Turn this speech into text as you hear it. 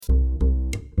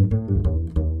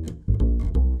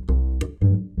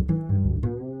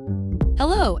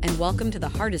Hello, and welcome to the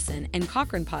Hardison and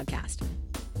Cochran podcast.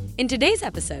 In today's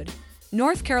episode,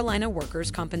 North Carolina Workers'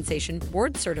 Compensation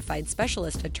Board-Certified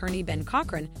Specialist Attorney Ben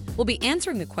Cochran will be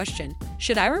answering the question,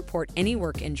 should I report any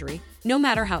work injury, no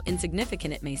matter how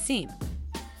insignificant it may seem?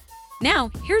 Now,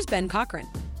 here's Ben Cochran.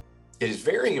 It is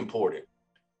very important,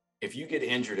 if you get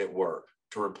injured at work,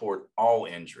 to report all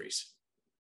injuries,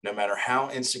 no matter how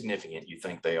insignificant you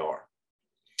think they are.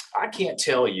 I can't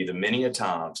tell you the many a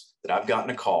times that I've gotten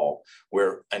a call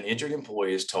where an injured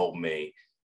employee has told me,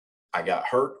 I got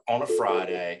hurt on a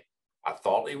Friday. I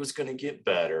thought it was going to get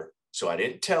better, so I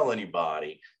didn't tell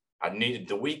anybody. I needed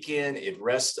the weekend.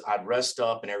 I'd rest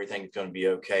up and everything's going to be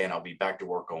okay, and I'll be back to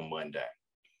work on Monday.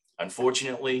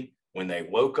 Unfortunately, when they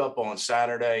woke up on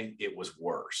Saturday, it was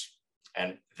worse,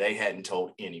 and they hadn't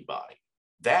told anybody.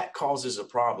 That causes a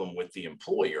problem with the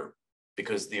employer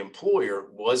because the employer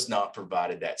was not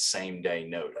provided that same day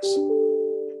notice.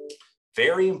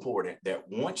 Very important that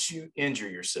once you injure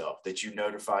yourself, that you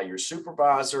notify your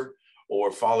supervisor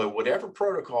or follow whatever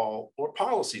protocol or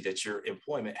policy that your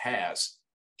employment has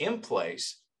in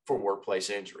place for workplace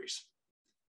injuries.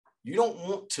 You don't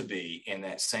want to be in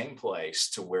that same place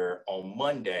to where on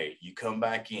Monday you come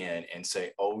back in and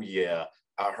say, oh yeah,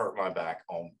 I hurt my back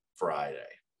on Friday.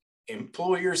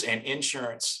 Employers and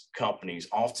insurance companies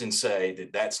often say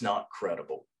that that's not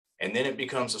credible. And then it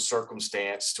becomes a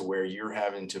circumstance to where you're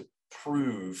having to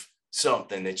prove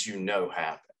something that you know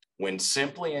happened. When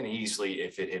simply and easily,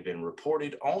 if it had been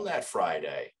reported on that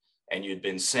Friday and you'd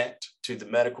been sent to the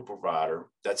medical provider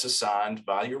that's assigned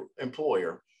by your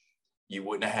employer, you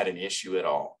wouldn't have had an issue at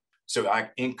all. So I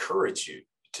encourage you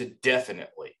to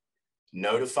definitely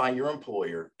notify your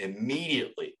employer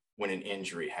immediately when an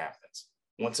injury happens.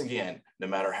 Once again, no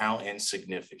matter how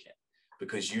insignificant,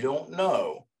 because you don't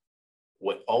know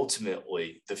what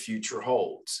ultimately the future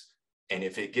holds. And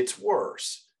if it gets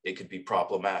worse, it could be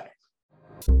problematic.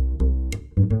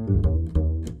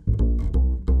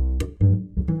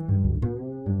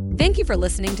 Thank you for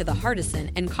listening to the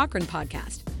Hardison and Cochran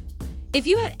podcast. If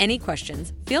you had any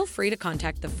questions, feel free to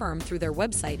contact the firm through their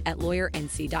website at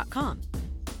lawyernc.com.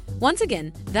 Once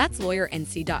again, that's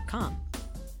lawyernc.com.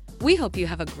 We hope you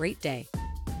have a great day.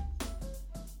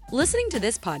 Listening to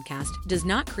this podcast does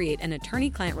not create an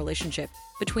attorney-client relationship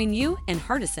between you and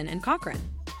Hardison and Cochran.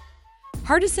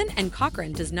 Hardison and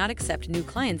Cochran does not accept new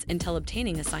clients until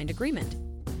obtaining a signed agreement.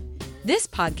 This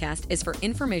podcast is for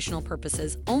informational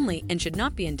purposes only and should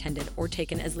not be intended or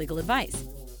taken as legal advice.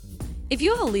 If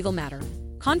you have a legal matter,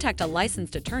 contact a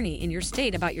licensed attorney in your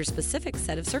state about your specific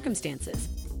set of circumstances.